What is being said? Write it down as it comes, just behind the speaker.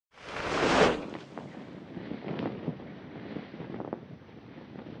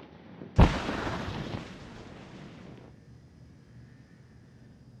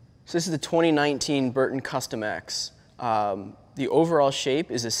So this is the 2019 BURTON CUSTOM X. The overall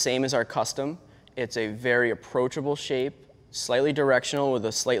shape is the same as our custom. It's a very approachable shape, slightly directional with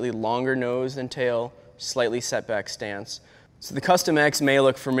a slightly longer nose than tail, slightly set back stance. So the Custom X may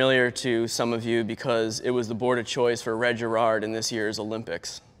look familiar to some of you because it was the board of choice for Red Gerard in this year's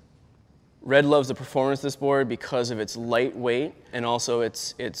Olympics. Red loves the performance of this board because of its lightweight and also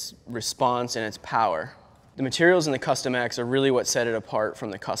its response and its power. The materials in the Custom X are really what set it apart from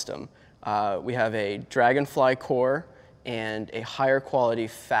the Custom. We have a dragonfly core and a higher quality,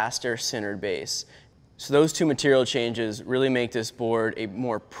 faster sintered base. So those two material changes really make this board a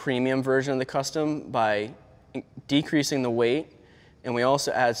more premium version of the Custom by decreasing the weight, and we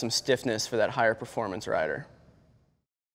also add some stiffness for that higher performance rider.